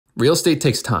Real estate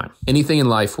takes time. Anything in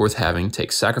life worth having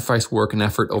takes sacrifice, work, and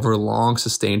effort over a long,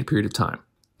 sustained period of time.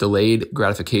 Delayed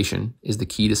gratification is the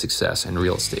key to success in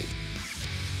real estate.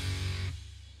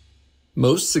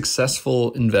 Most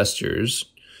successful investors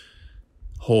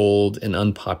hold an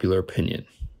unpopular opinion.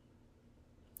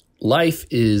 Life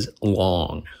is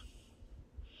long.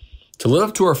 To live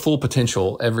up to our full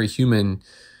potential, every human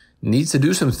needs to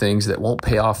do some things that won't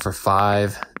pay off for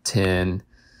 5, 10,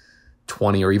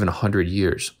 20, or even 100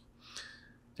 years.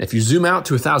 If you zoom out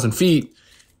to 1,000 feet,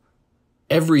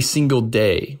 every single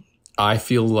day, I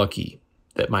feel lucky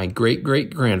that my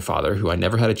great-great-grandfather, who I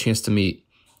never had a chance to meet,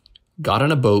 got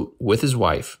on a boat with his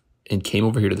wife and came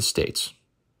over here to the States.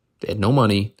 They had no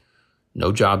money,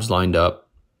 no jobs lined up,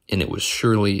 and it was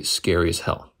surely scary as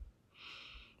hell.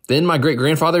 Then my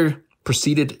great-grandfather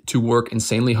proceeded to work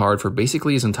insanely hard for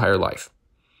basically his entire life.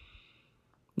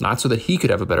 Not so that he could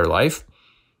have a better life,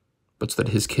 but so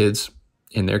that his kids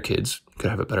and their kids could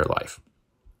have a better life.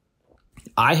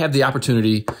 I have the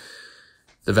opportunity,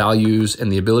 the values,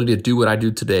 and the ability to do what I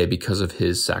do today because of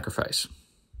his sacrifice.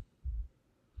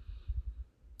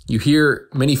 You hear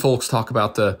many folks talk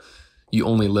about you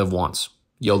only live once,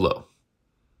 YOLO.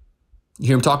 You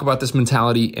hear them talk about this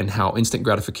mentality and how instant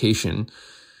gratification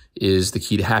is the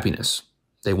key to happiness.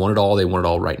 They want it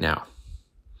all right now.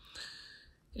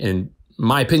 In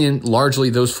my opinion, largely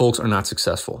those folks are not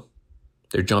successful.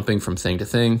 They're jumping from thing to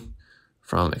thing,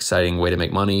 from exciting way to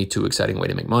make money to exciting way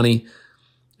to make money,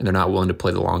 and they're not willing to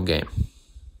play the long game.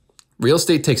 Real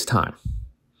estate takes time.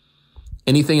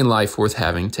 Anything in life worth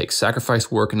having takes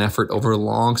sacrifice, work, and effort over a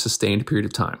long, sustained period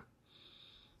of time.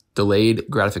 Delayed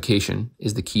gratification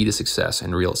is the key to success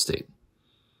in real estate.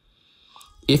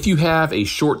 If you have a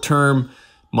short-term,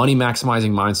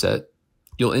 money-maximizing mindset,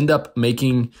 you'll end up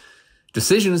making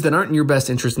decisions that aren't in your best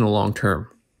interest in the long term.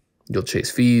 You'll chase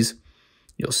fees,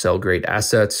 you'll sell great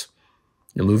assets,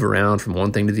 you'll move around from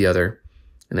one thing to the other,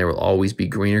 and there will always be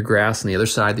greener grass on the other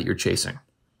side that you're chasing.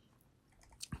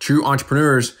 True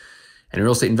entrepreneurs and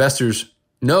real estate investors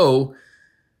know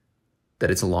that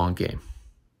it's a long game.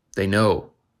 They know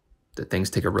that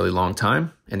things take a really long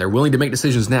time, and they're willing to make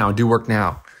decisions now, do work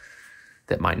now,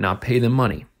 that might not pay them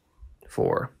money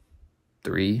for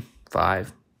 3,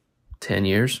 5, 10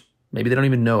 years. Maybe they don't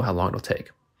even know how long it'll take.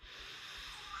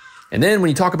 And then when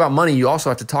you talk about money, you also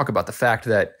have to talk about the fact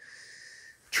that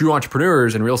true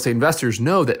entrepreneurs and real estate investors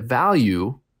know that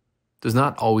value does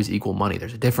not always equal money.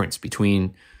 There's a difference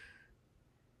between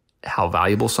how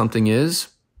valuable something is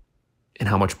and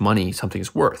how much money something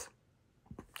is worth.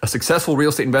 A successful real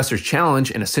estate investor's challenge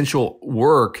and essential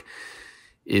work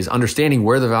is understanding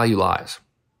where the value lies.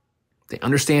 They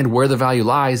understand where the value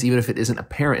lies even if it isn't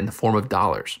apparent in the form of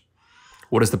dollars.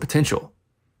 What is the potential?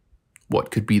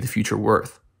 What could be the future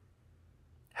worth?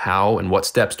 How and what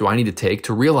steps do I need to take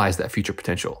to realize that future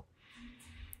potential?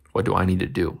 What do I need to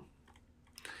do?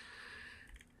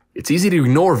 It's easy to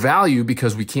ignore value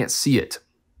because we can't see it.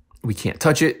 We can't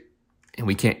touch it, and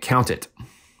we can't count it.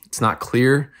 It's not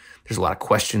clear. There's a lot of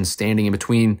questions standing in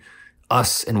between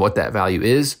us and what that value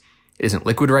is. It isn't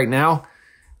liquid right now,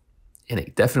 and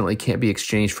it definitely can't be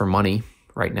exchanged for money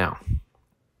right now.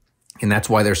 And that's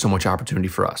why there's so much opportunity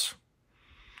for us.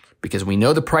 Because we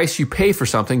know the price you pay for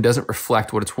something doesn't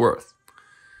reflect what it's worth.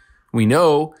 We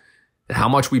know that how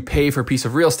much we pay for a piece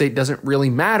of real estate doesn't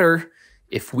really matter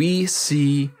if we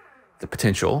see the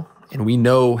potential and we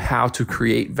know how to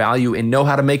create value and know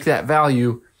how to make that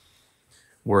value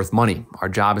worth money. Our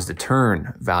job is to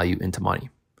turn value into money.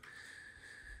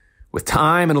 With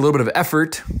time and a little bit of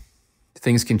effort,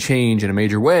 things can change in a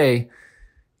major way,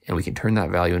 and we can turn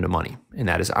that value into money. And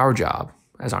that is our job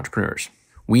as entrepreneurs.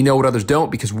 We know what others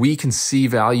don't because we can see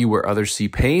value where others see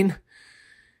pain,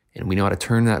 and we know how to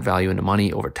turn that value into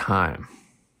money over time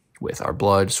with our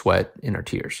blood, sweat, and our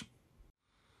tears.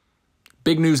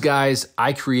 Big news, guys.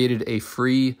 I created a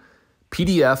free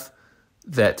PDF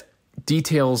that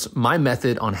details my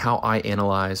method on how I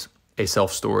analyze a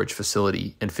self-storage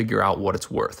facility and figure out what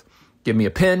it's worth. Give me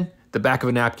a pen, the back of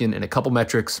a napkin, and a couple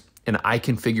metrics, and I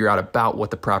can figure out about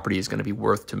what the property is going to be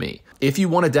worth to me. If you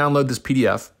want to download this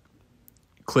PDF,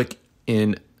 click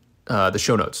in the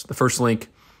show notes, the first link,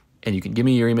 and you can give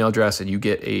me your email address, and you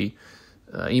get a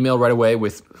email right away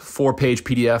with 4-page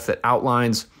PDF that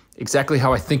outlines exactly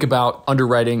how I think about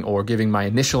underwriting or giving my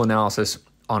initial analysis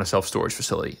on a self-storage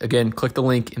facility. Again, click the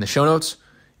link in the show notes,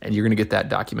 and you're going to get that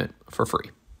document for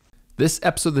free. This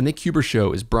episode of The Nick Huber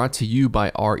Show is brought to you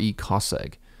by RE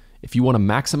CostSeg. If you want to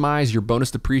maximize your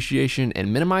bonus depreciation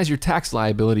and minimize your tax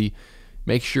liability,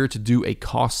 make sure to do a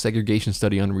cost segregation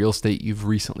study on real estate you've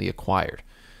recently acquired.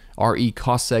 RE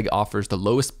CostSeg offers the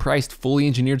lowest priced, fully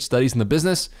engineered studies in the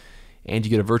business, and you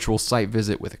get a virtual site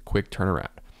visit with a quick turnaround.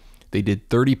 They did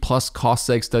 30 plus cost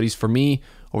seg studies for me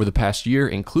over the past year,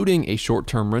 including a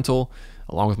short-term rental,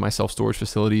 along with my self-storage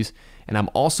facilities. And I'm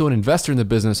also an investor in the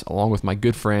business, along with my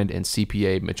good friend and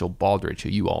CPA, Mitchell Baldridge, who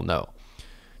you all know.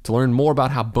 To learn more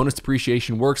about how bonus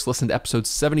depreciation works, listen to episode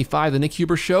 75 of The Nick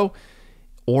Huber Show,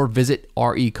 or visit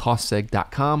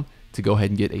recostseg.com to go ahead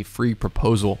and get a free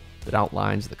proposal that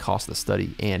outlines the cost of the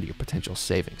study and your potential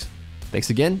savings. Thanks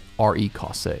again,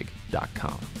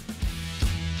 recostseg.com.